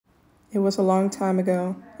It was a long time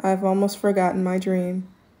ago. I've almost forgotten my dream.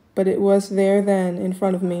 But it was there then, in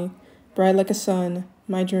front of me, bright like a sun,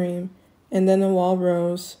 my dream. And then the wall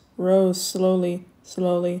rose slowly,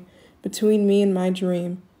 slowly, between me and my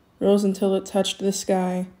dream, rose until it touched the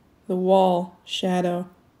sky. The wall, shadow.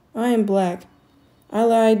 I am black. I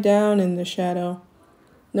lie down in the shadow.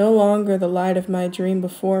 No longer the light of my dream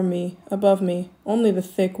before me, above me, only the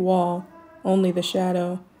thick wall, only the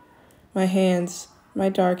shadow. My hands, my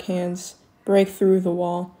dark hands, break through the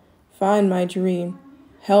wall, find my dream.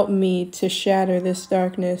 Help me to shatter this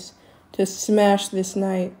darkness, to smash this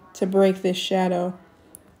night, to break this shadow,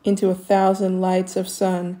 into 1,000 lights of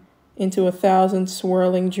sun, into 1,000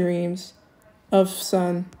 swirling dreams of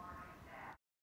sun.